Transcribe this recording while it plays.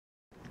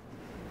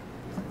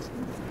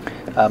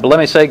But let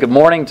me say good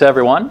morning to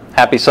everyone.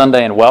 Happy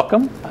Sunday and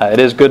welcome. It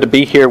is good to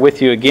be here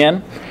with you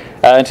again.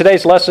 And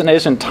today's lesson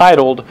is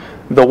entitled,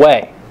 The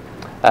Way.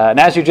 And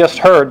as you just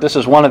heard, this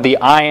is one of the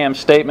I am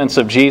statements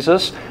of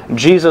Jesus.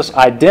 Jesus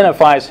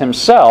identifies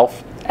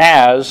himself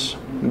as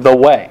the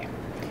way.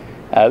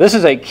 This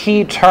is a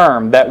key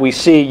term that we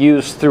see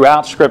used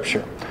throughout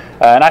Scripture.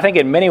 And I think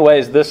in many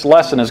ways this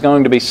lesson is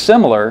going to be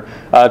similar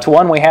to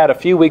one we had a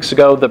few weeks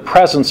ago, the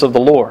presence of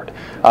the Lord.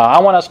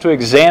 I want us to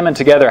examine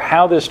together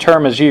how this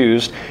term is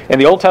used in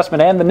the Old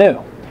Testament and the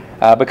New.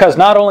 Because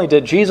not only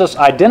did Jesus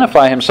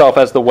identify himself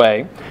as the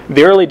way,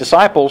 the early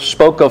disciples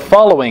spoke of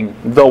following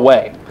the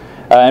way.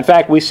 In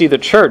fact, we see the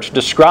church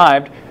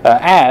described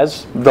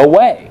as the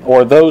way,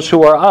 or those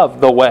who are of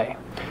the way.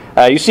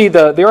 You see,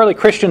 the early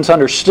Christians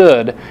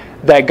understood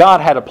that God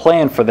had a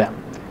plan for them.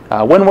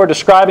 When we're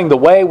describing the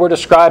way, we're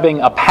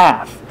describing a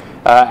path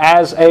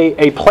as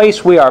a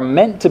place we are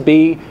meant to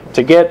be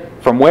to get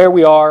from where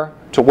we are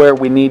to where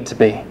we need to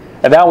be.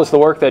 And that was the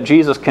work that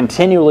Jesus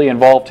continually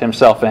involved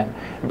himself in,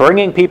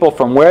 bringing people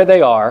from where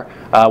they are,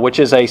 which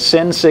is a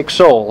sin-sick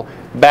soul,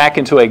 back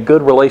into a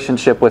good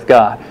relationship with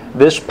God.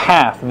 This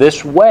path,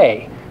 this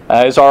way,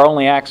 is our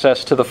only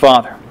access to the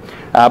Father.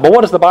 But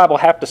what does the Bible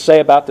have to say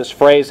about this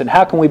phrase, and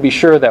how can we be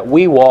sure that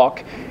we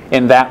walk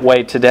in that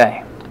way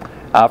today?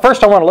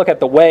 First, I want to look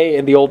at the way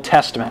in the Old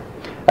Testament.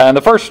 And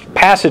the first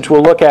passage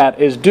we'll look at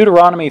is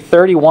Deuteronomy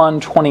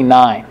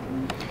 31:29.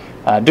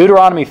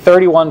 Deuteronomy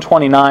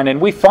 31:29,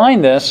 and we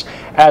find this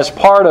as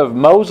part of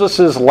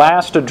Moses'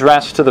 last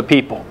address to the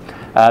people.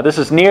 This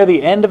is near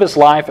the end of his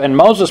life, and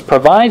Moses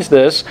provides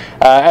this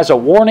as a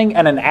warning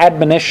and an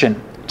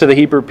admonition to the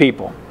Hebrew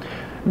people.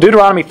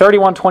 Deuteronomy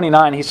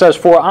 31:29, he says,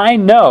 "For I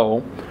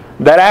know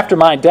that after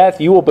my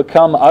death you will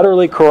become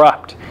utterly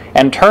corrupt,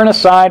 and turn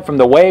aside from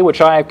the way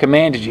which I have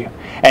commanded you.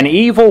 And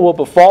evil will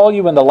befall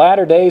you in the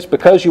latter days,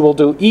 because you will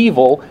do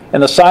evil in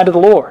the sight of the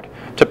Lord,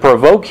 to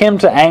provoke him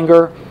to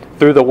anger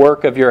through the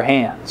work of your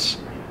hands."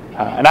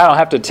 And I don't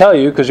have to tell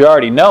you, because you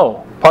already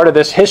know, part of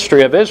this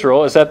history of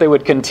Israel is that they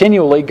would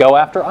continually go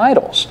after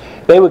idols.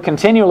 They would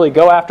continually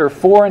go after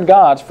foreign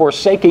gods,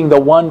 forsaking the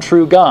one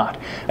true God.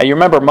 And you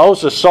remember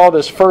Moses saw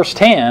this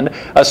firsthand,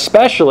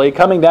 especially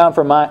coming down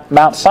from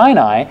Mount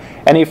Sinai,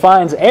 and he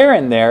finds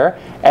Aaron there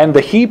and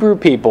the Hebrew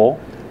people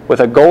with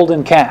a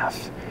golden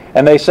calf.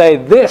 And they say,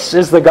 "This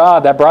is the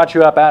God that brought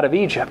you up out of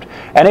Egypt."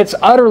 And it's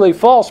utterly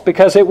false,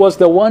 because it was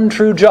the one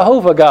true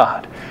Jehovah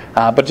God.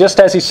 But just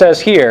as he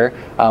says here,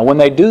 when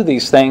they do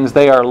these things,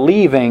 they are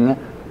leaving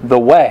the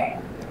way.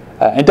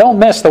 And don't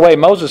miss the way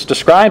Moses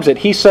describes it.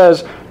 He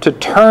says, to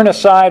turn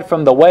aside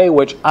from the way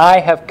which I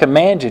have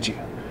commanded you.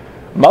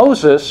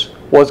 Moses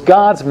was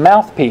God's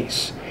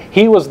mouthpiece.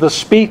 He was the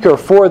speaker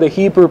for the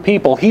Hebrew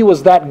people. He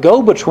was that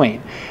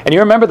go-between. And you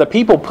remember the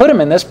people put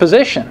him in this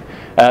position.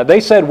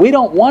 They said, "We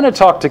don't want to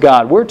talk to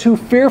God. We're too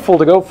fearful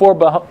to go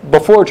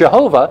before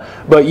Jehovah.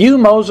 But you,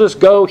 Moses,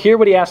 go, hear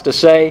what he has to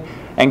say,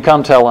 and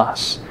come tell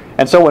us."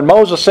 And so when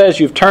Moses says,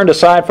 "You've turned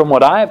aside from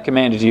what I have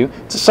commanded you,"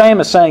 it's the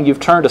same as saying you've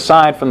turned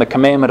aside from the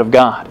commandment of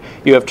God.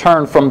 You have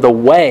turned from the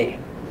way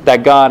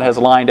that God has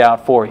lined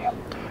out for you.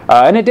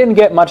 And it didn't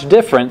get much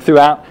different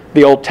throughout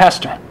the Old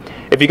Testament.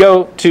 If you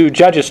go to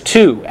Judges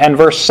 2 and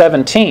verse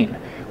 17,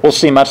 we'll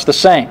see much the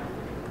same.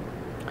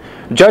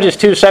 Judges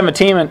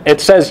 2:17, it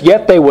says,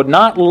 "Yet they would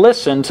not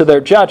listen to their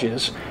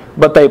judges,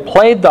 but they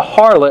played the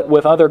harlot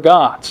with other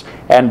gods,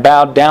 and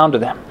bowed down to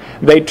them.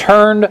 They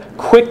turned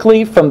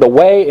quickly from the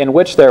way in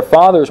which their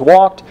fathers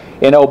walked,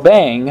 in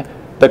obeying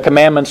the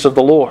commandments of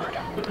the Lord."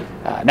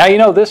 Now you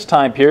know this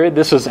time period,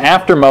 this is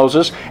after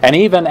Moses, and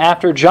even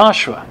after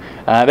Joshua.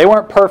 They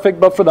weren't perfect,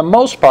 but for the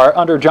most part,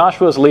 under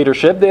Joshua's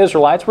leadership, the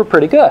Israelites were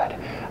pretty good.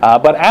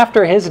 But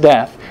after his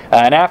death,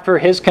 and after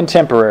his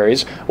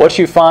contemporaries, what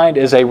you find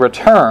is a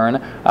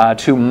return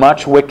to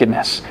much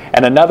wickedness,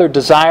 and another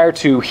desire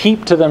to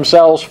heap to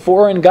themselves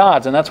foreign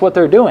gods, and that's what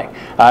they're doing,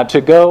 to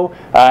go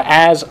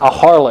as a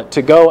harlot,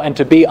 to go and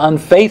to be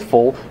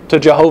unfaithful to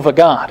Jehovah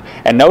God.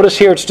 And notice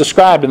here it's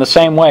described in the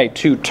same way,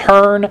 to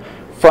turn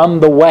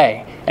from the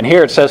way. And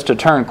here it says to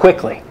turn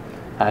quickly.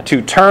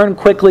 To turn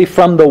quickly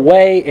from the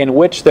way in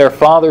which their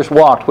fathers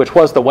walked, which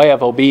was the way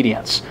of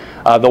obedience,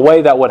 the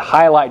way that would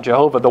highlight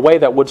Jehovah, the way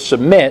that would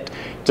submit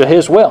to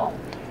His will.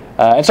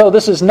 And so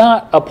this is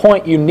not a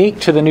point unique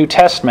to the New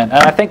Testament,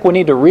 and I think we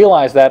need to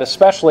realize that,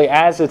 especially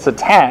as it's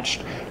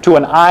attached to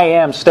an I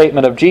am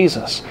statement of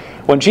Jesus.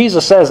 When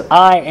Jesus says,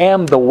 "I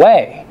am the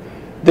way,"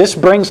 this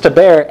brings to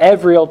bear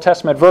every Old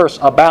Testament verse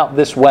about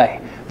this way.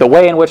 The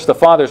way in which the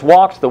fathers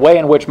walked, the way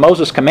in which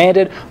Moses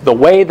commanded, the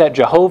way that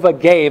Jehovah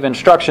gave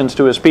instructions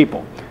to His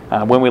people.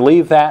 When we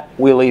leave that,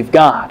 we leave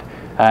God.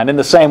 And in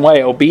the same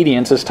way,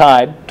 obedience is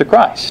tied to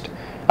Christ.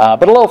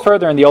 But a little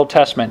further in the Old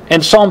Testament,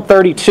 in Psalm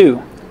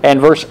 32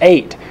 and verse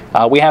 8,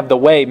 we have the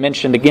way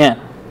mentioned again.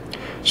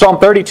 Psalm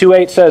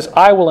 32:8 says,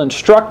 "I will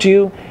instruct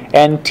you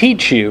and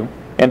teach you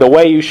in the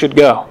way you should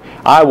go.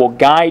 I will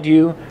guide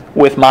you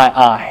with my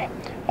eye."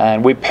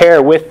 And we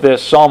pair with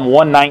this Psalm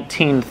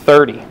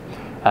 119:30.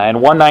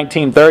 In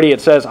 119:30 it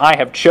says, "I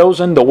have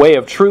chosen the way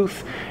of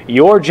truth.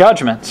 Your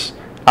judgments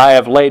I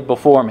have laid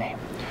before me.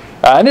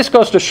 And this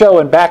goes to show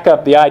and back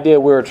up the idea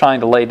we were trying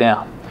to lay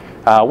down.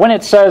 When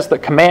it says the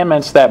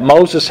commandments that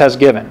Moses has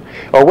given,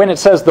 or when it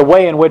says the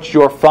way in which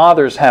your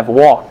fathers have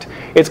walked,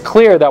 it's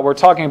clear that we're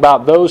talking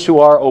about those who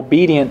are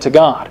obedient to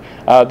God,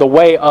 the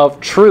way of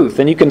truth.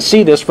 And you can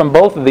see this from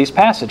both of these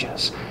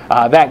passages,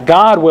 that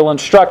God will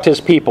instruct His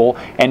people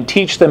and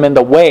teach them in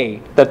the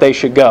way that they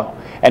should go.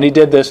 And He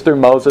did this through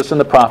Moses and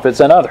the prophets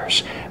and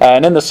others.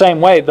 And in the same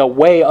way, the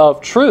way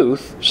of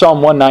truth,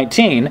 Psalm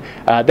 119,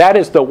 that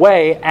is the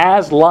way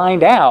as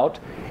lined out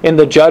in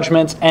the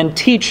judgments and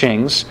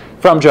teachings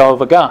from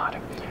Jehovah God.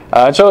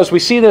 And so as we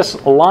see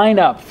this line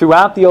up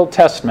throughout the Old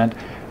Testament,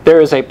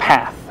 there is a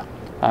path.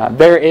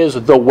 There is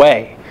the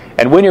way.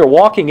 And when you're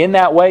walking in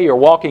that way, you're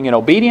walking in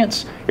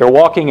obedience, you're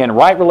walking in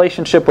right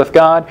relationship with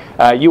God,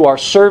 you are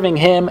serving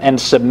Him and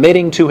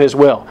submitting to His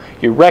will.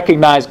 You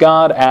recognize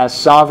God as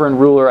sovereign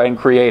ruler and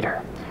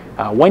creator.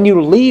 When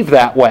you leave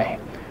that way,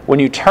 when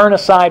you turn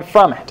aside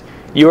from it,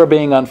 you are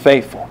being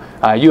unfaithful.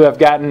 You have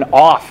gotten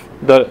off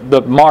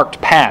the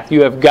marked path.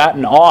 You have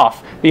gotten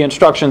off the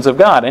instructions of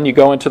God, and you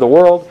go into the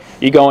world,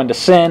 you go into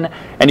sin,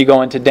 and you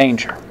go into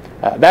danger.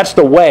 That's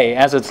the way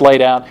as it's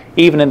laid out,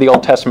 even in the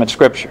Old Testament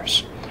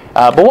Scriptures.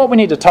 But what we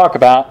need to talk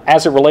about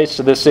as it relates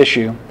to this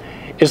issue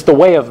is the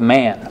way of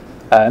man.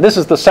 And this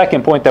is the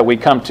second point that we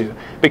come to.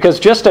 Because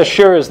just as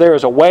sure as there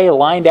is a way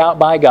lined out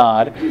by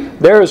God,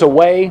 there is a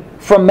way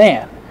from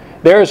man.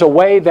 There is a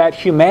way that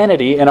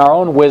humanity in our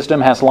own wisdom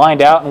has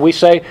lined out, and we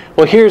say,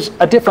 well, here's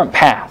a different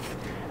path.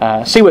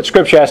 See what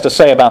Scripture has to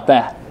say about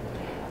that.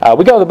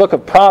 We go to the book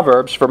of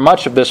Proverbs for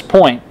much of this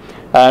point.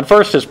 And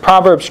first is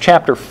Proverbs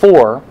chapter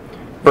 4,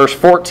 verse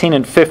 14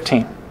 and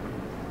 15.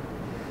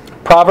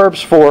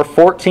 Proverbs 4,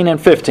 14 and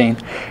 15.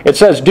 It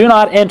says, "Do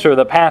not enter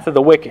the path of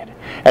the wicked,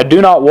 and do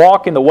not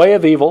walk in the way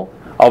of evil.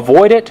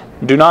 Avoid it,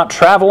 do not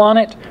travel on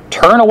it,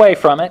 turn away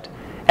from it,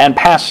 and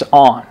pass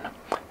on."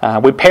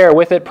 We pair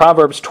with it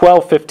Proverbs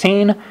 12,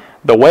 15.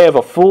 "The way of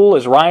a fool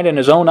is right in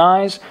his own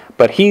eyes,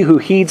 but he who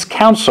heeds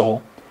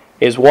counsel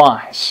is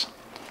wise."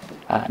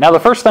 Now the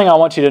first thing I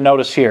want you to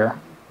notice here,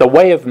 the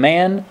way of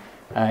man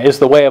is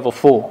the way of a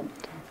fool.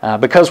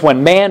 Because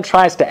when man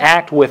tries to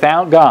act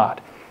without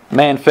God,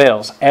 man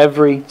fails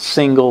every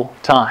single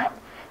time.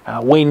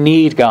 We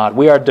need God.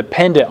 We are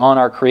dependent on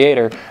our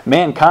Creator.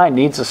 Mankind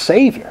needs a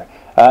Savior.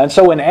 And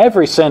so in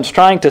every sense,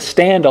 trying to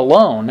stand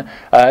alone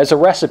is a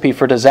recipe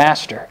for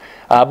disaster.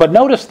 But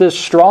notice this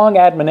strong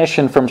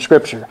admonition from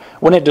Scripture.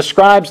 When it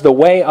describes the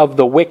way of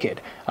the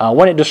wicked,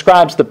 when it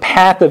describes the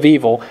path of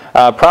evil,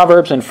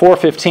 Proverbs in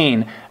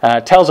 4:15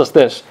 tells us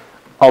this: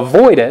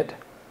 "Avoid it,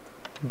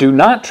 do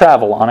not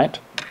travel on it,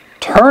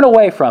 turn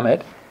away from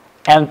it,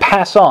 and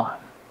pass on."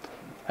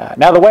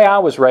 Now the way I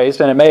was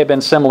raised, and it may have been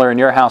similar in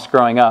your house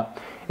growing up,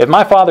 if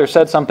my father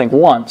said something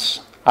once,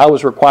 I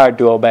was required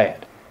to obey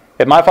it.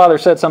 If my father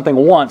said something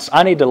once,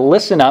 I need to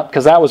listen up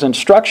because that was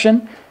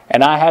instruction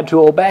and I had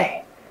to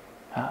obey.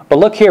 But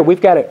look here,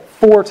 we've got it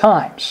 4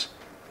 times.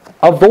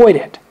 Avoid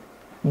it.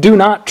 Do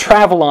not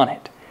travel on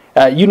it.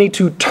 You need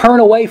to turn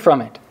away from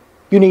it.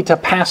 You need to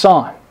pass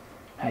on.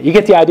 You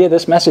get the idea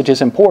this message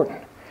is important.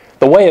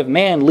 The way of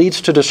man leads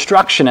to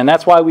destruction, and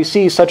that's why we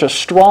see such a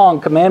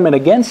strong commandment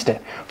against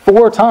it.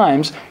 4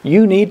 times,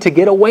 you need to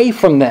get away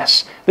from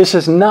this. This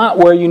is not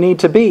where you need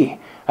to be.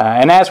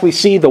 And as we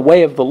see the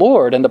way of the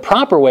Lord and the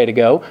proper way to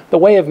go, the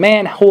way of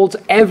man holds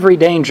every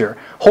danger,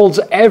 holds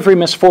every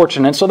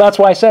misfortune. And so that's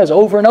why he says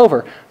over and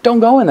over,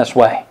 don't go in this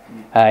way.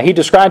 He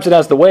describes it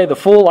as the way of the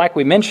fool, like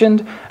we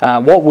mentioned.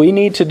 What we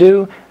need to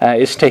do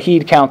is to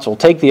heed counsel.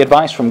 Take the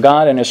advice from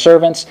God and His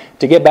servants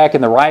to get back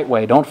in the right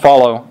way. Don't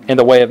follow in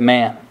the way of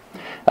man.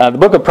 The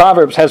book of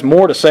Proverbs has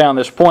more to say on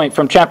this point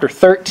from chapter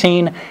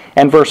 13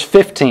 and verse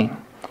 15.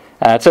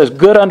 It says,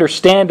 "Good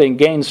understanding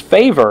gains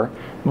favor,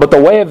 but the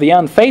way of the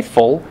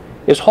unfaithful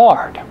is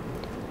hard."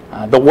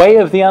 The way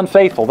of the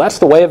unfaithful, that's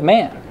the way of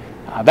man.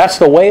 That's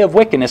the way of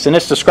wickedness, and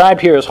it's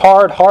described here as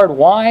hard. Hard,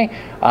 why?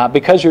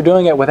 Because you're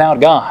doing it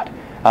without God.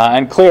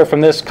 And clear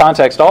from this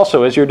context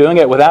also is you're doing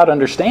it without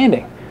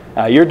understanding.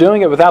 You're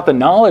doing it without the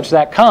knowledge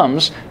that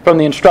comes from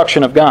the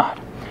instruction of God.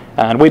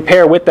 And we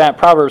pair with that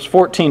Proverbs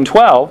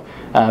 14:12.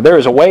 There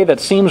is a way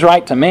that seems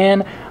right to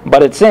man,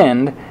 but its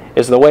end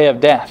is the way of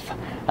death.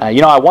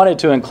 I wanted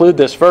to include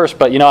this verse,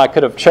 but I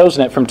could have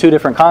chosen it from 2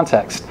 different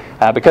contexts.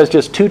 Because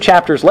just 2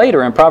 chapters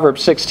later in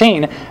Proverbs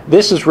 16,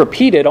 this is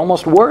repeated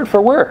almost word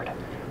for word.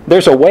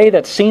 There's a way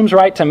that seems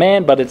right to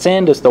man, but its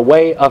end is the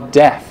way of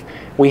death.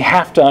 We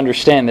have to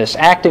understand this.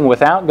 Acting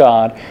without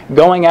God,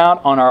 going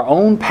out on our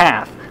own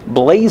path,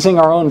 blazing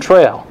our own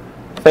trail,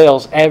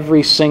 fails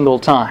every single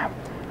time.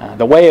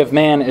 The way of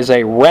man is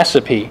a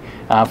recipe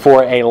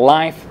for a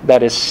life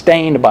that is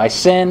stained by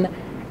sin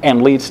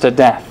and leads to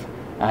death.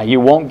 You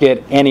won't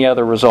get any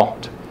other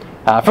result.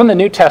 From the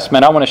New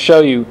Testament, I want to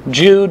show you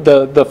Jude,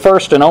 the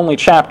first and only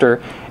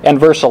chapter, and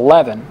verse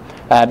 11,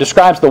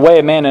 describes the way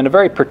of man in a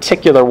very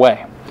particular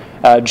way.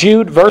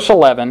 Jude, verse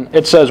 11,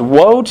 it says,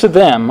 "Woe to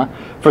them,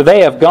 for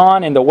they have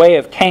gone in the way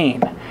of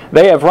Cain.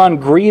 They have run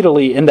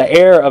greedily in the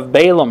air of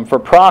Balaam for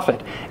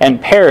profit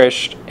and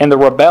perished in the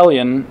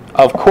rebellion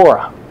of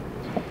Korah.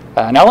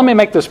 Now let me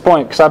make this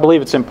point because I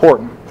believe it's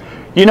important.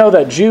 You know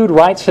that Jude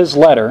writes his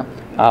letter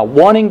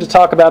wanting to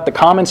talk about the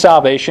common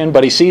salvation,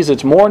 but he sees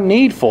it's more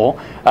needful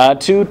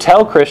to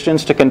tell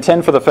Christians to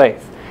contend for the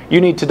faith. You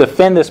need to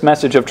defend this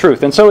message of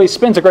truth. And so he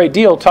spends a great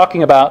deal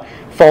talking about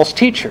false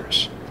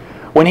teachers.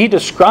 When he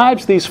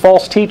describes these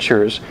false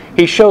teachers,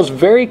 he shows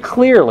very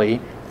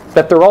clearly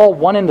that they're all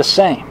one and the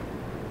same.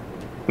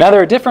 Now,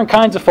 there are different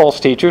kinds of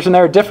false teachers and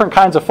there are different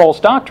kinds of false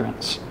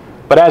doctrines.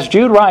 But as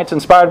Jude writes,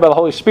 inspired by the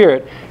Holy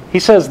Spirit, he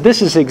says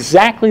this is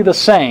exactly the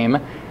same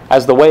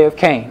as the way of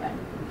Cain.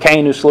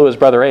 Cain who slew his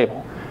brother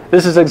Abel.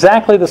 This is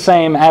exactly the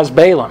same as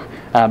Balaam.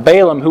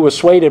 Balaam who was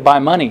swayed by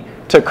money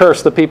to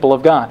curse the people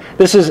of God.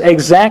 This is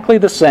exactly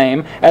the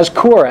same as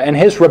Korah and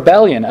his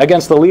rebellion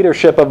against the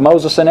leadership of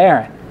Moses and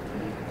Aaron.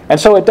 And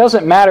so it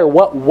doesn't matter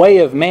what way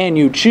of man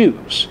you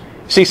choose.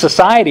 See,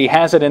 society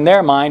has it in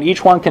their mind.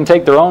 Each one can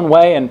take their own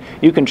way and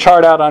you can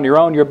chart out on your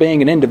own you're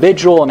being an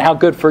individual and how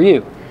good for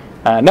you.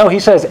 No, he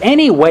says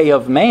any way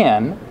of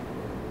man,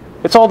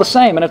 it's all the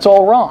same and it's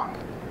all wrong.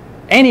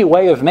 Any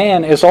way of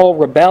man is all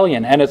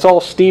rebellion and it's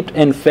all steeped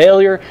in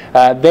failure.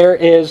 There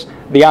is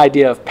the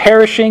idea of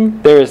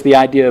perishing. There is the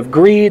idea of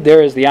greed.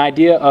 There is the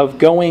idea of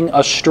going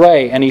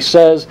astray. And he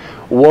says,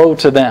 woe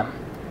to them.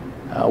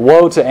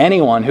 Woe to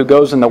anyone who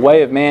goes in the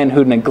way of man,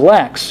 who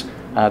neglects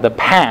the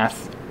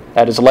path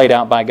that is laid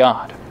out by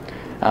God.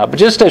 But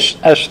just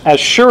as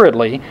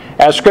assuredly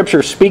as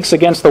Scripture speaks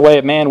against the way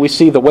of man, we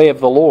see the way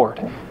of the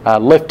Lord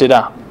lifted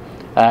up.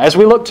 As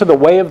we look to the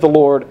way of the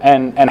Lord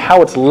and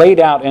how it's laid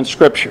out in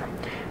Scripture,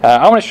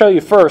 I want to show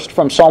you first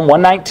from Psalm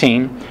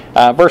 119,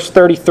 verse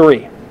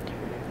 33.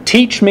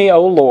 Teach me,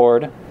 O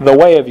Lord, the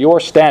way of your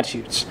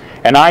statutes,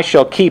 and I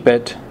shall keep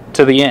it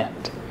to the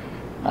end.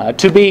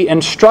 To be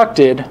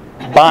instructed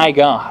by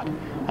God.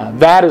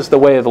 That is the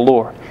way of the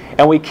Lord.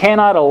 And we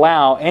cannot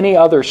allow any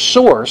other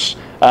source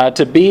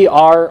to be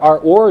our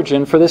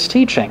origin for this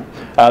teaching.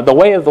 The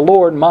way of the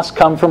Lord must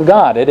come from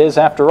God. It is,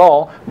 after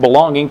all,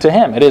 belonging to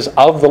Him. It is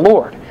of the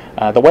Lord.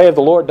 The way of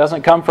the Lord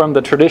doesn't come from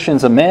the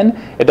traditions of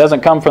men. It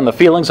doesn't come from the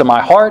feelings of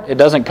my heart. It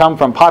doesn't come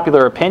from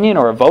popular opinion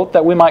or a vote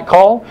that we might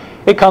call.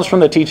 It comes from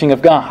the teaching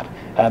of God.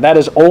 That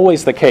is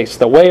always the case.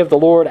 The way of the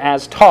Lord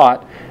as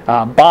taught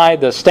by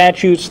the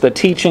statutes, the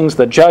teachings,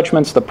 the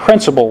judgments, the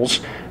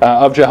principles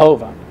of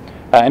Jehovah.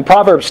 In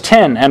Proverbs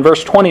 10 and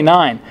verse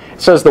 29,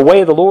 it says, the way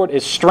of the Lord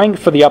is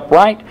strength for the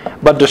upright,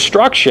 but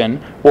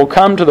destruction will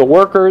come to the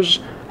workers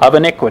of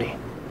iniquity.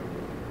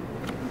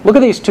 Look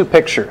at these two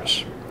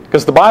pictures,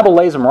 because the Bible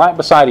lays them right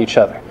beside each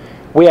other.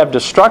 We have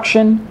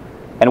destruction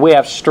and we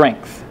have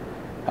strength.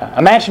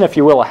 Imagine, if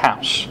you will, a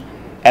house.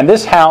 And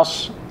this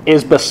house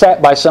is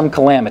beset by some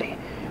calamity.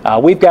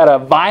 We've got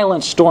a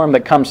violent storm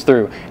that comes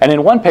through. And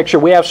in one picture,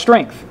 we have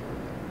strength.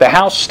 The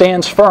house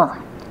stands firm.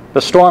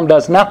 The storm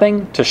does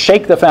nothing to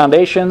shake the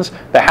foundations.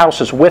 The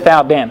house is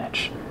without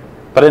damage.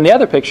 But in the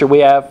other picture, we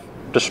have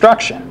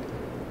destruction.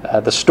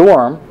 The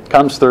storm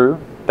comes through.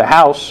 The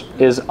house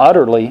is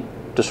utterly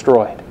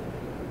destroyed.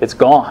 It's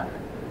gone.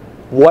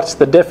 What's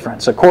the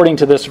difference? According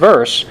to this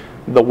verse,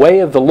 the way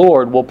of the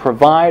Lord will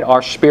provide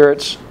our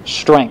spirit's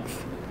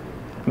strength.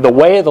 The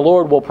way of the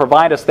Lord will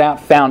provide us that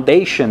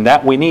foundation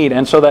that we need,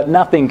 and so that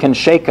nothing can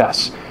shake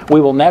us.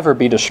 We will never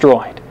be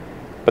destroyed.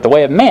 But the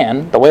way of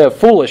man, the way of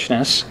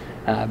foolishness,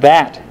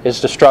 that is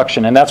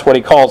destruction. And that's what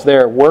he calls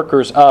there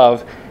workers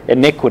of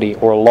iniquity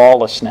or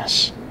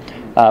lawlessness.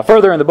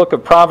 Further in the book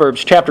of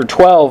Proverbs chapter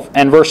 12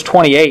 and verse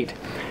 28,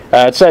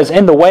 it says,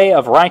 in the way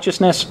of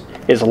righteousness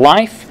is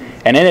life,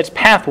 and in its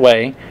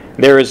pathway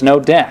there is no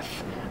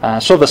death.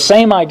 So the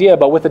same idea,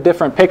 but with a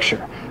different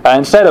picture.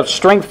 Instead of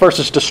strength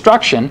versus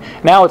destruction,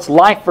 now it's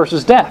life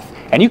versus death.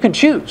 And you can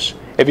choose.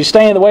 If you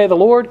stay in the way of the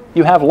Lord,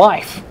 you have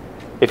life.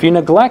 If you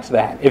neglect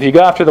that, if you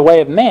go after the way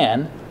of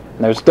man,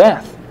 there's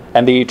death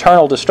and the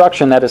eternal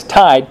destruction that is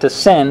tied to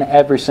sin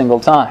every single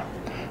time.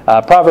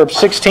 Proverbs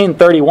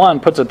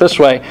 16:31 puts it this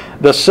way,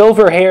 the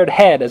silver-haired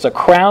head is a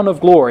crown of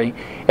glory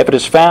if it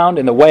is found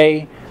in the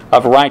way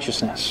of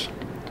righteousness.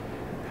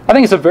 I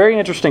think it's a very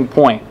interesting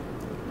point.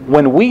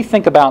 When we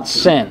think about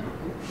sin,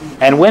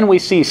 and when we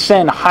see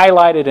sin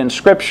highlighted in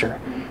Scripture,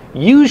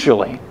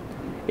 usually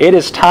it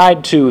is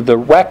tied to the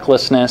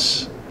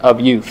recklessness of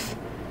youth.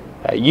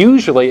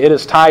 Usually it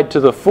is tied to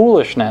the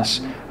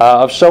foolishness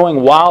of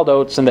sowing wild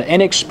oats and the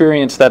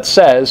inexperience that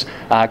says,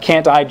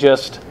 can't I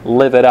just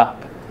live it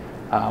up?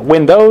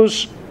 When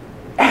those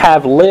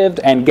have lived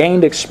and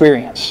gained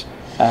experience,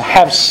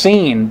 have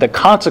seen the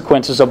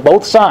consequences of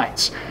both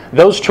sides,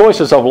 those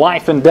choices of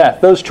life and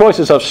death, those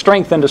choices of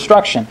strength and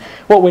destruction,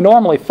 what we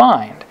normally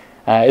find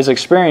is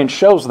experience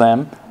shows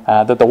them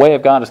that the way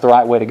of God is the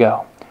right way to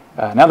go.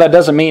 Now that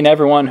doesn't mean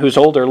everyone who's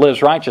older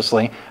lives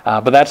righteously,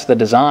 but that's the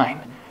design.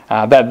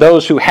 That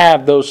those who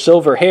have those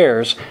silver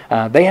hairs,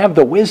 they have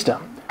the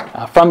wisdom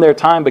from their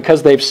time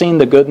because they've seen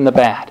the good and the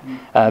bad.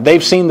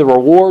 They've seen the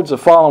rewards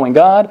of following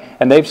God,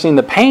 and they've seen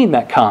the pain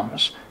that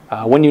comes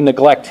when you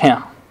neglect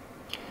Him.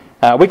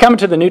 We come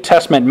to the New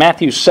Testament,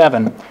 Matthew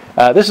 7,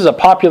 This is a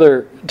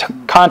popular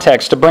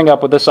context to bring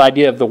up with this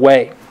idea of the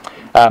way.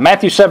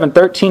 Matthew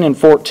 7:13 and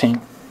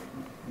 14.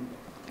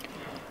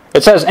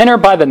 It says, "Enter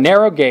by the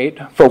narrow gate,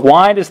 for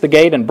wide is the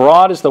gate and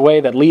broad is the way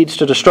that leads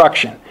to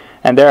destruction,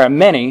 and there are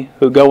many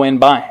who go in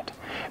by it.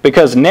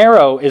 Because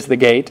narrow is the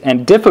gate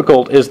and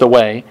difficult is the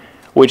way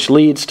which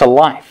leads to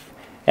life,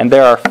 and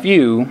there are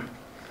few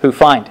who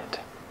find it."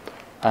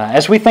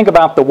 As we think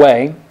about the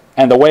way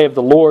and the way of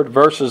the Lord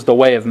versus the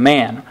way of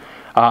man,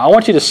 I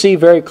want you to see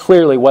very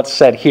clearly what's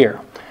said here.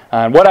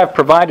 What I've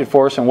provided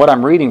for us and what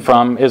I'm reading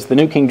from is the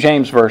New King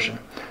James Version.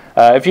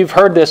 If you've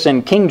heard this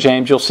in King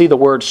James, you'll see the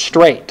word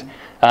straight.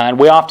 And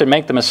we often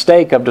make the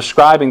mistake of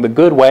describing the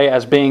good way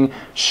as being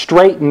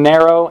straight and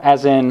narrow,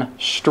 as in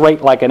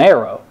straight like an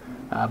arrow.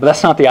 But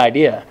that's not the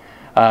idea.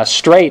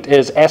 Straight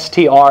is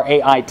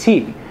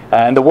S-T-R-A-I-T.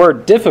 And the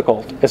word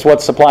difficult is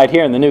what's supplied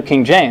here in the New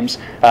King James.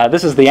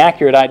 This is the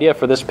accurate idea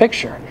for this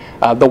picture.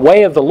 The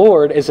way of the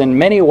Lord is in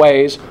many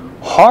ways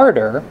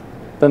harder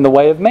than the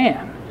way of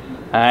man.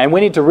 And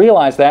we need to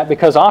realize that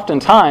because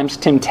oftentimes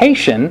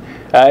temptation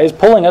is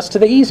pulling us to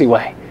the easy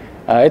way.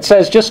 It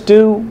says just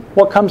do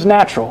what comes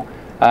natural.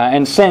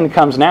 And sin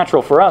comes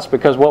natural for us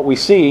because what we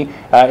see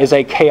is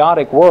a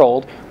chaotic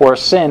world where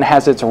sin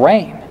has its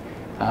reign.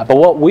 But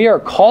what we are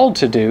called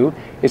to do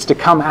is to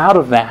come out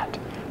of that,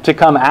 to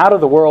come out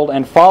of the world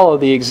and follow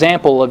the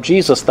example of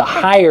Jesus, the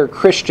higher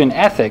Christian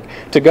ethic,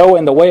 to go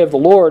in the way of the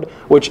Lord,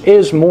 which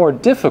is more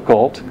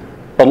difficult,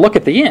 but look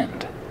at the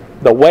end,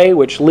 the way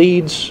which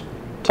leads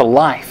to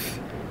life,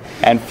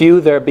 and few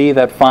there be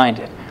that find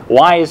it.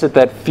 Why is it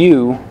that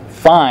few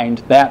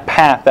find that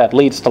path that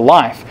leads to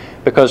life?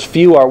 Because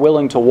few are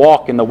willing to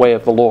walk in the way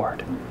of the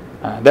Lord.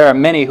 There are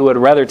many who would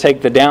rather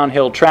take the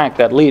downhill track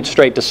that leads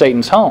straight to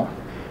Satan's home.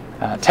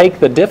 Take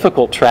the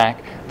difficult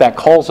track that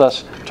calls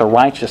us to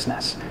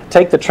righteousness.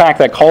 Take the track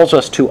that calls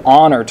us to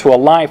honor, to a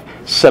life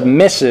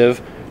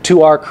submissive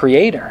to our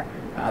Creator.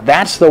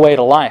 That's the way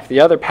to life. The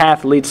other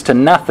path leads to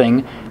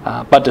nothing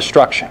but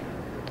destruction.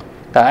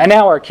 And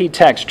now our key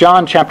text,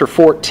 John chapter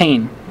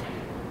 14.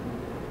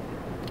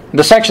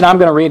 The section I'm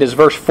going to read is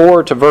verse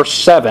 4 to verse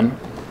 7.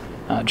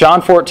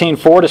 John 14,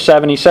 4 to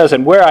 7, he says,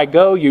 "And where I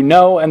go you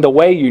know, and the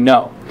way you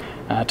know."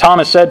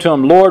 Thomas said to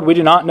him, "Lord, we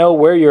do not know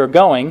where you are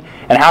going,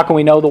 and how can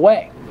we know the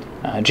way?"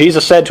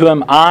 Jesus said to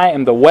him, "I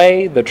am the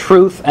way, the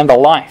truth, and the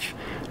life.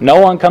 No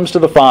one comes to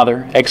the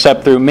Father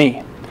except through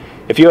me.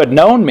 If you had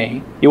known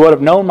me, you would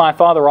have known my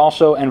Father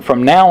also, and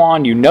from now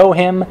on you know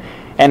him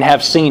and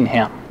have seen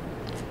him."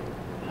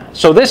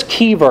 So this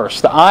key verse,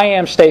 the I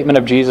am statement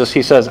of Jesus,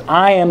 he says,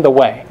 "I am the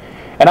way."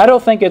 And I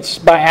don't think it's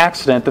by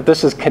accident that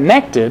this is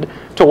connected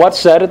to what's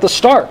said at the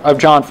start of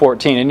John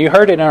 14. And you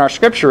heard it in our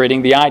scripture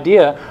reading, the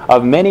idea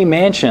of many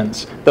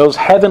mansions, those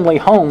heavenly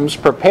homes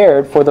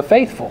prepared for the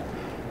faithful.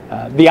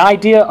 The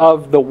idea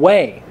of the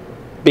way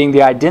being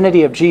the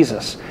identity of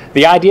Jesus,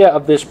 the idea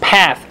of this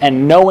path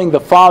and knowing the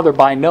Father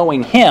by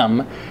knowing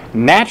Him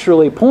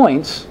naturally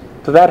points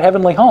to that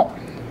heavenly home.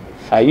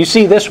 You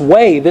see, this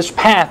way, this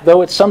path,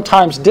 though it's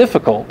sometimes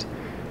difficult,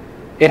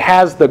 it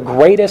has the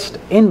greatest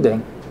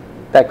ending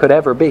that could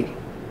ever be.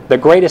 The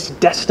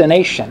greatest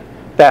destination,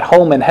 that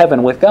home in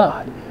heaven with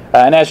God.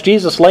 And as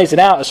Jesus lays it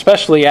out,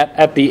 especially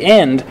at the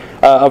end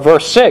of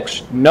verse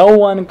 6, "No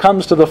one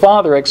comes to the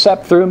Father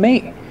except through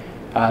me."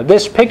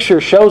 This picture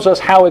shows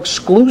us how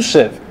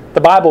exclusive the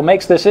Bible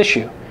makes this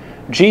issue.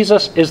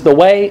 Jesus is the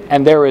way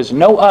and there is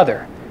no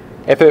other.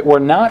 If it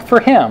were not for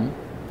Him,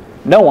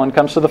 no one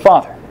comes to the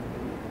Father.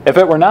 If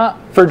it were not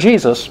for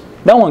Jesus,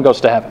 no one goes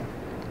to heaven.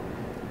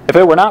 If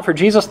it were not for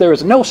Jesus, there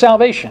is no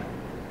salvation.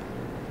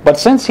 But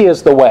since He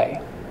is the way,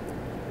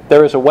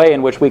 there is a way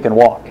in which we can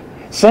walk.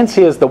 Since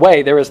He is the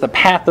way, there is the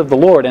path of the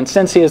Lord. And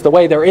since He is the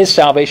way, there is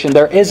salvation.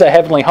 There is a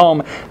heavenly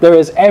home. There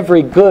is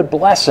every good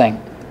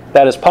blessing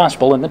that is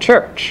possible in the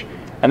church.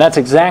 And that's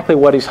exactly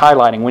what He's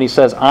highlighting. When He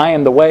says, "I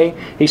am the way,"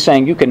 He's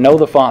saying you can know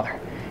the Father.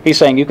 He's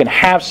saying you can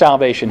have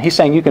salvation. He's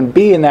saying you can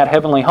be in that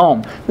heavenly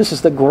home. This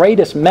is the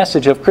greatest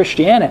message of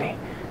Christianity.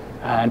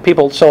 And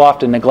people so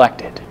often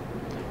neglect it.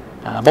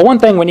 But one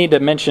thing we need to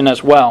mention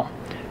as well,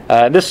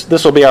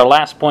 this will be our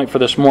last point for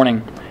this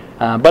morning,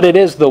 but it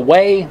is the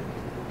way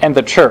and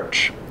the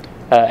church.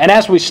 And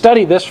as we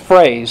study this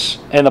phrase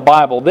in the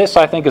Bible, this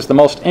I think is the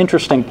most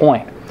interesting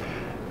point.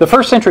 The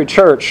first century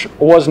church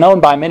was known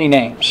by many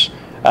names.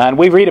 And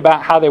we read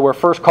about how they were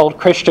first called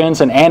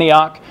Christians in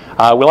Antioch.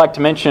 We like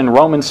to mention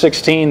Romans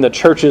 16, the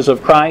churches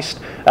of Christ.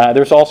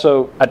 There's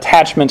also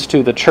attachments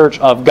to the church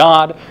of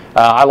God.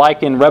 I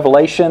like in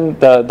Revelation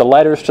the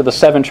letters to the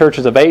 7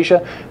 churches of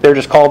Asia. They're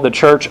just called the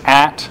church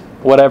at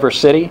whatever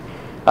city.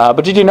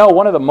 But did you know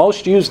one of the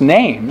most used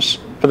names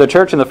for the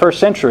church in the first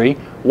century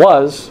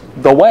was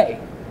the Way?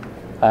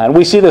 And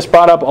we see this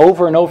brought up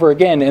over and over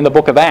again in the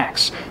book of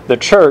Acts. The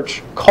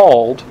church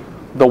called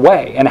the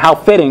Way. And how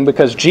fitting,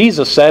 because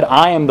Jesus said,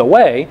 "I am the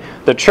way."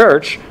 The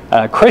church,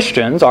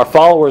 Christians, are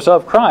followers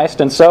of Christ,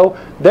 and so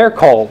they're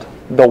called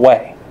the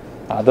Way,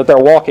 that they're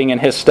walking in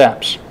His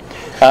steps.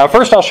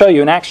 First I'll show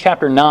you in Acts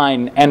chapter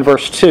 9 and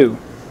verse 2.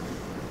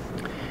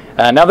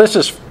 Now this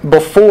is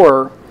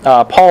before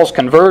Paul's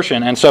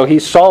conversion, and so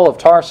he's Saul of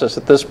Tarsus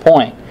at this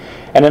point.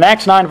 And in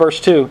Acts 9, verse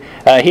 2,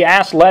 he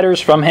asked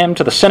letters from him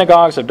to the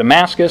synagogues of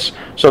Damascus,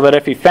 so that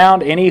if he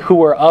found any who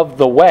were of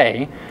the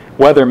way,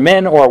 whether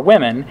men or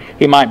women,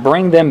 he might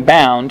bring them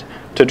bound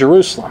to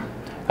Jerusalem.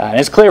 And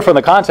it's clear from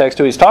the context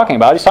who he's talking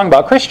about. He's talking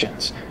about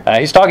Christians.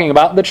 He's talking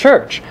about the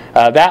church.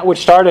 That which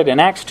started in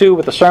Acts 2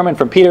 with the sermon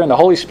from Peter and the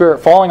Holy Spirit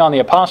falling on the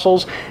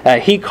apostles,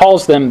 he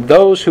calls them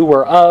those who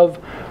were of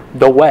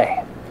the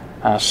way.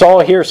 Saul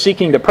here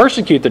seeking to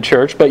persecute the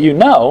church, but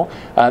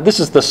this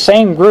is the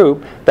same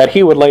group that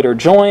he would later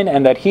join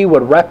and that he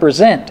would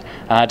represent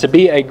to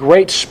be a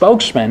great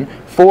spokesman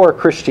for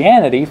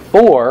Christianity,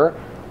 for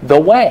the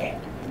way.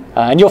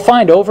 And you'll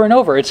find over and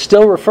over it's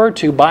still referred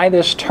to by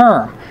this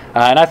term.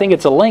 And I think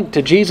it's a link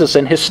to Jesus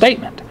in his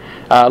statement.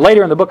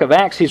 Later in the book of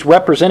Acts, he's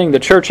representing the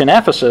church in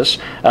Ephesus.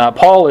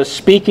 Paul is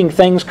speaking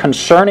things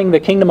concerning the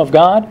kingdom of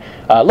God.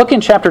 Look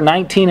in chapter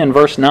 19 and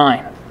verse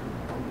 9.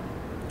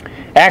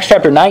 Acts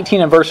chapter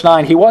 19 and verse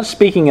 9, he was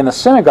speaking in the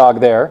synagogue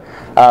there,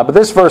 but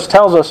this verse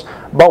tells us,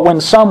 "But when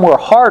some were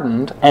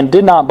hardened and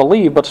did not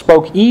believe, but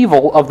spoke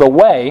evil of the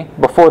way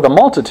before the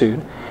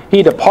multitude,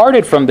 he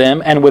departed from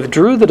them and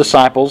withdrew the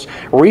disciples,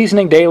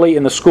 reasoning daily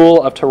in the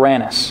school of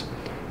Tyrannus."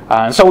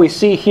 And so we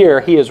see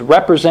here he is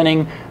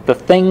representing the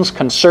things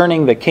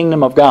concerning the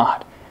kingdom of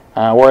God,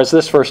 whereas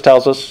this verse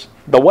tells us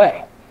the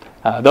way.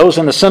 Those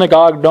in the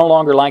synagogue no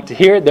longer like to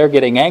hear it, they're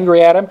getting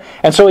angry at him,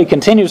 and so he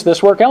continues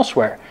this work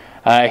elsewhere.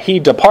 He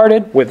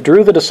departed,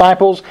 withdrew the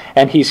disciples,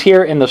 and he's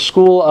here in the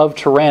school of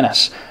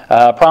Tyrannus,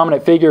 a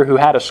prominent figure who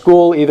had a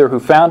school, either who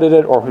founded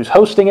it or who's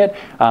hosting it,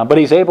 but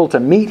he's able to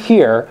meet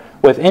here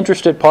with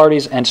interested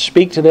parties and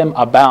speak to them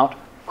about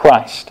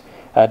Christ,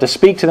 to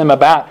speak to them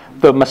about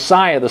the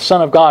Messiah, the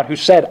Son of God, who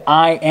said,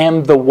 "I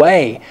am the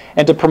way,"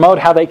 and to promote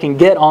how they can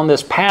get on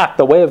this path,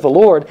 the way of the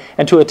Lord,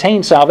 and to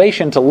attain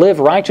salvation, to live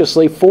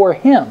righteously for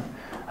Him.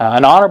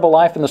 An honorable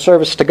life in the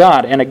service to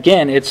God. And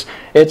again, it's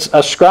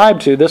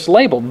ascribed to this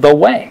label, the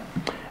way.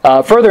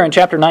 Further in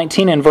chapter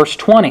 19 and verse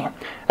 20,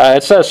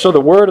 it says, "So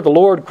the word of the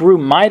Lord grew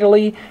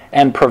mightily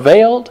and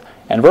prevailed."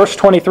 And verse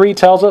 23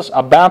 tells us,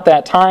 "About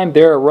that time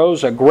there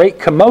arose a great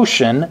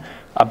commotion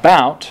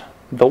about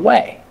the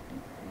way."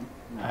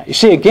 You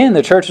see, again,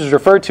 the church is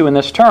referred to in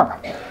this term.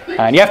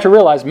 And you have to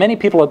realize many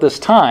people at this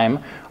time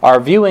are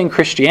viewing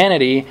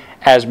Christianity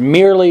as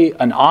merely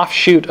an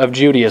offshoot of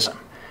Judaism.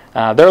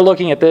 They're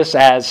looking at this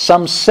as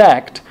some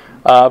sect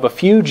of a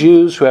few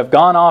Jews who have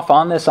gone off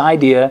on this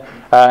idea,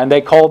 and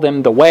they call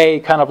them the way,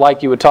 kind of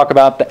like you would talk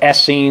about the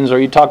Essenes or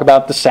you talk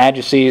about the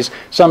Sadducees,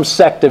 some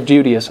sect of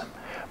Judaism.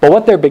 But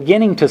what they're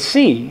beginning to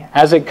see,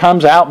 as it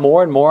comes out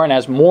more and more and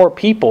as more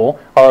people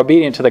are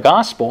obedient to the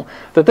gospel,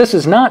 that this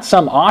is not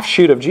some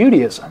offshoot of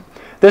Judaism.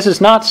 This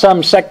is not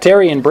some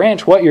sectarian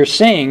branch. What you're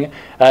seeing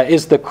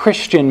is the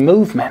Christian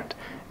movement.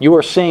 You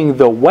are seeing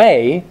the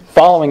way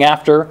following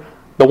after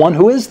the one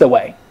who is the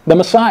way, the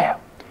Messiah.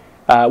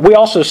 We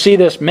also see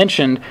this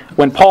mentioned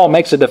when Paul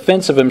makes a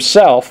defense of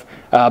himself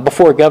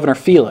before Governor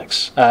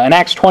Felix. In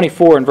Acts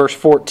 24 and verse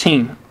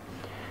 14.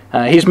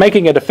 He's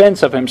making a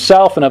defense of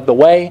himself and of the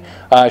way,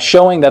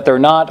 showing that they're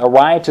not a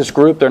riotous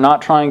group. They're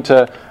not trying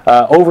to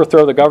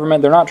overthrow the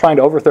government. They're not trying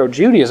to overthrow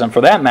Judaism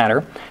for that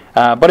matter.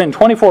 But in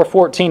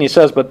 24:14 he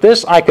says, "But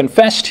this I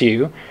confess to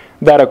you,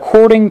 that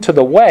according to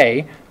the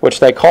way,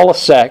 which they call a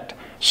sect,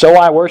 so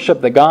I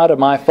worship the God of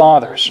my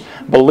fathers,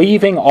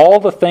 believing all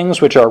the things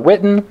which are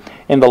written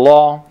in the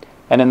law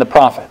and in the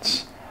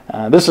prophets."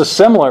 This is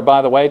similar,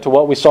 by the way, to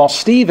what we saw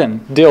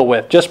Stephen deal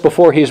with just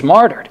before he's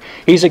martyred.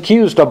 He's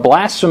accused of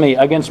blasphemy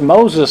against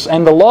Moses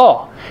and the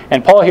law.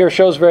 And Paul here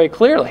shows very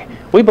clearly,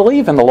 we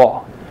believe in the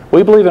law.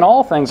 We believe in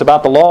all things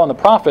about the law and the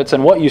prophets,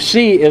 and what you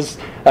see is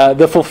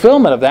the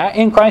fulfillment of that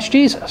in Christ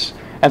Jesus.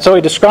 And so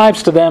he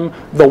describes to them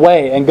the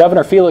way, and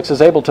Governor Felix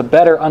is able to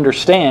better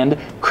understand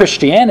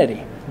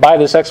Christianity by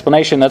this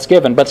explanation that's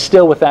given, but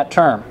still with that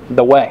term,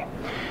 the way.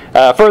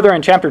 Further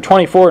in chapter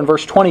 24 and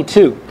verse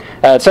 22,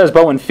 it says,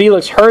 "But when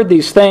Felix heard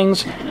these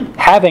things,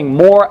 having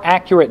more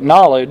accurate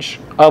knowledge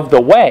of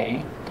the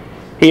way,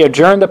 he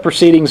adjourned the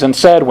proceedings and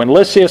said, 'When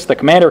Lysias, the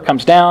commander,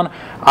 comes down,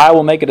 I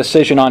will make a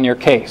decision on your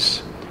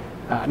case.'"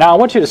 Now I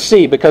want you to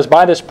see, because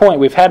by this point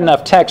we've had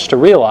enough text to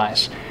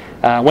realize,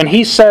 when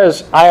he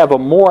says, "I have a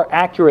more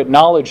accurate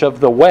knowledge of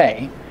the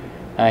way,"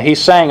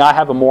 he's saying, "I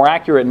have a more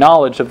accurate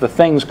knowledge of the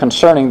things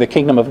concerning the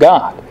kingdom of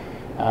God.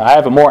 I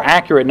have a more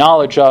accurate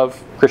knowledge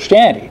of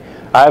Christianity.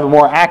 I have a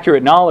more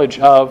accurate knowledge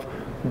of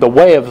the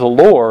way of the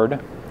Lord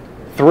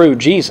through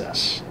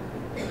Jesus."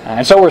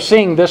 And so we're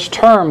seeing this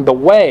term, the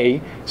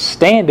way,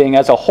 standing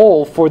as a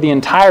whole for the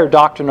entire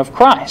doctrine of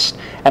Christ.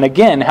 And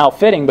again, how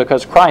fitting,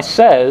 because Christ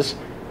says,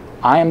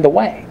 "I am the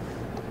way."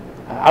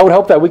 I would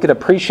hope that we could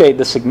appreciate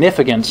the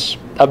significance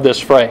of this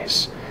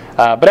phrase.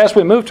 But as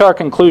we move to our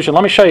conclusion,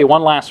 let me show you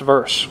one last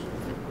verse.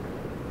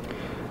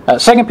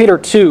 2 Peter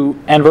 2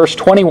 and verse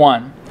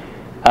 21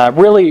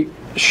 really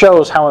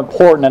shows how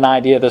important an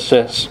idea this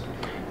is.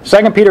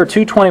 2 Peter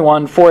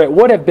 2:21, "For it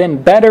would have been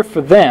better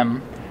for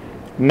them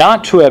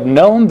not to have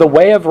known the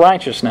way of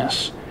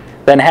righteousness,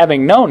 than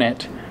having known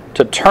it,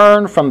 to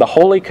turn from the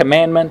holy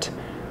commandment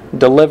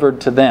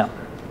delivered to them.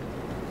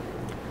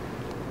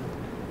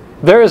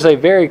 There is a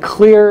very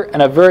clear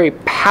and a very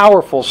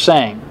powerful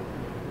saying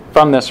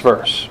from this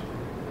verse.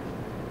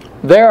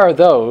 There are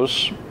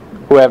those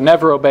who have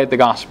never obeyed the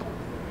gospel.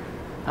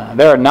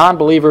 There are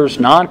non-believers,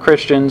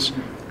 non-Christians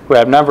who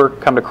have never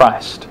come to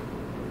Christ.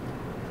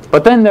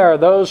 But then there are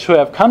those who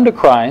have come to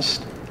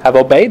Christ, have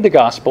obeyed the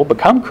gospel,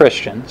 become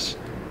Christians,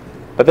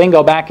 but then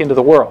go back into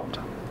the world.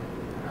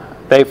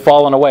 They've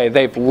fallen away.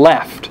 They've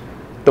left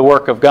the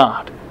work of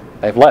God.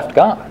 They've left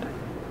God.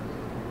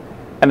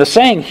 And the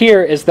saying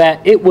here is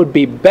that it would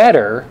be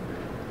better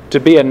to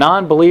be a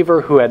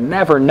non-believer who had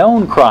never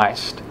known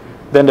Christ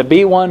than to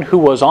be one who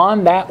was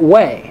on that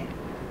way,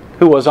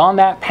 who was on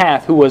that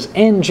path, who was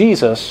in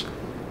Jesus,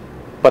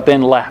 but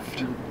then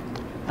left.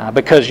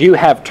 Because you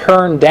have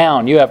turned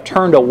down, you have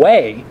turned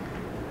away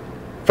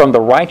from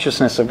the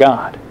righteousness of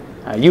God.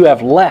 You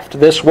have left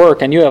this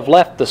work, and you have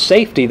left the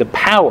safety, the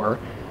power,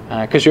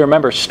 because you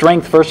remember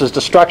strength versus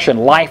destruction,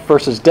 life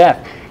versus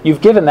death.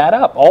 You've given that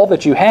up, all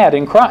that you had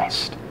in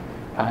Christ.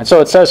 And so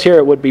it says here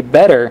it would be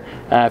better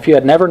if you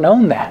had never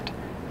known that.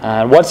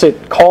 What's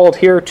it called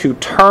here? To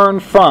turn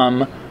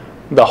from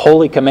the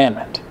holy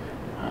commandment.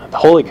 The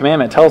holy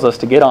commandment tells us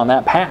to get on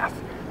that path,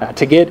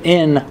 to get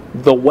in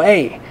the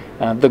way,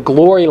 the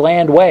glory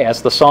land way,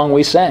 as the song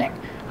we sang,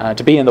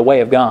 to be in the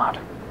way of God.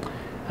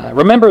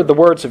 Remember the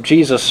words of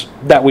Jesus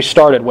that we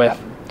started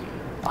with.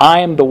 I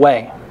am the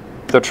way,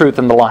 the truth,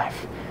 and the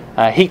life.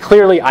 He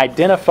clearly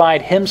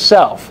identified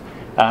Himself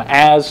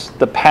as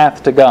the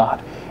path to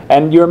God.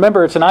 And you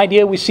remember, it's an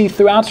idea we see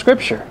throughout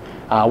Scripture.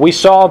 We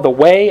saw the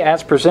way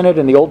as presented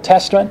in the Old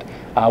Testament.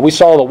 We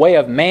saw the way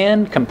of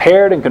man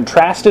compared and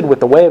contrasted with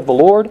the way of the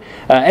Lord.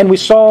 And we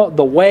saw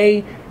the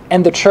way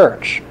and the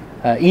church,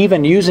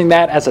 even using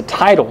that as a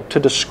title to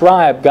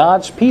describe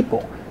God's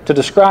people, to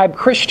describe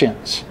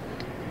Christians.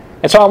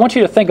 And so I want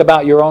you to think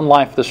about your own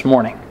life this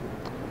morning.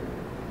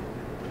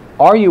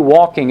 Are you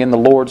walking in the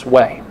Lord's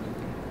way?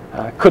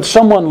 Could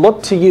someone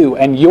look to you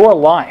and your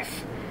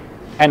life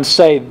and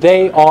say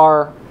they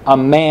are a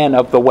man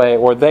of the way,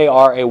 or they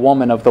are a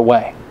woman of the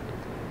way?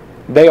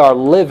 They are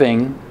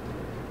living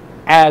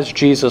as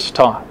Jesus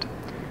taught.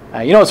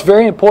 It's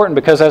very important,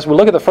 because as we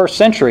look at the first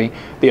century,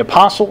 the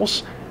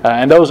apostles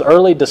and those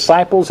early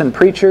disciples and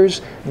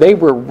preachers, they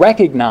were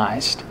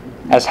recognized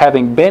as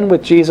having been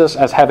with Jesus,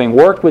 as having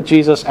worked with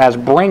Jesus, as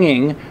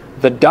bringing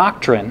the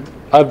doctrine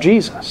of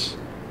Jesus.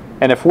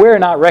 And if we're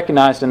not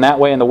recognized in that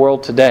way in the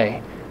world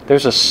today,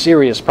 there's a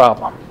serious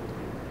problem.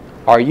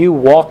 Are you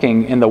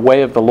walking in the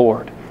way of the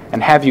Lord?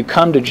 And have you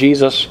come to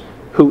Jesus,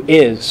 who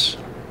is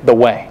the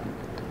way?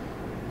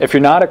 If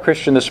you're not a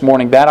Christian this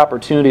morning, that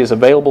opportunity is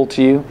available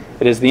to you.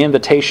 It is the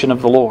invitation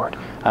of the Lord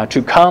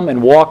to come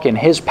and walk in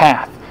His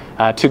path,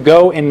 to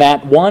go in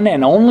that one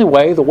and only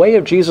way, the way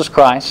of Jesus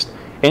Christ,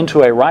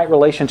 into a right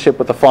relationship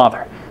with the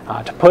Father,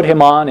 to put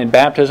Him on in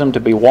baptism, to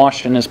be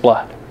washed in His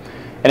blood.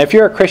 And if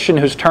you're a Christian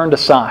who's turned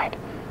aside,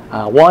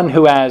 one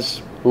who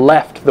has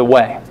left the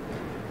way,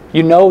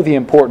 you know the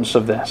importance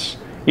of this.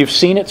 You've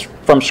seen it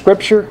from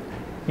Scripture.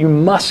 You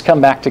must come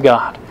back to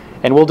God.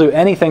 And we'll do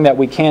anything that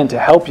we can to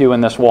help you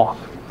in this walk.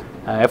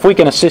 If we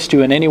can assist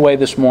you in any way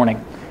this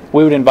morning,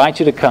 we would invite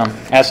you to come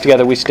as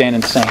together we stand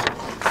and sing.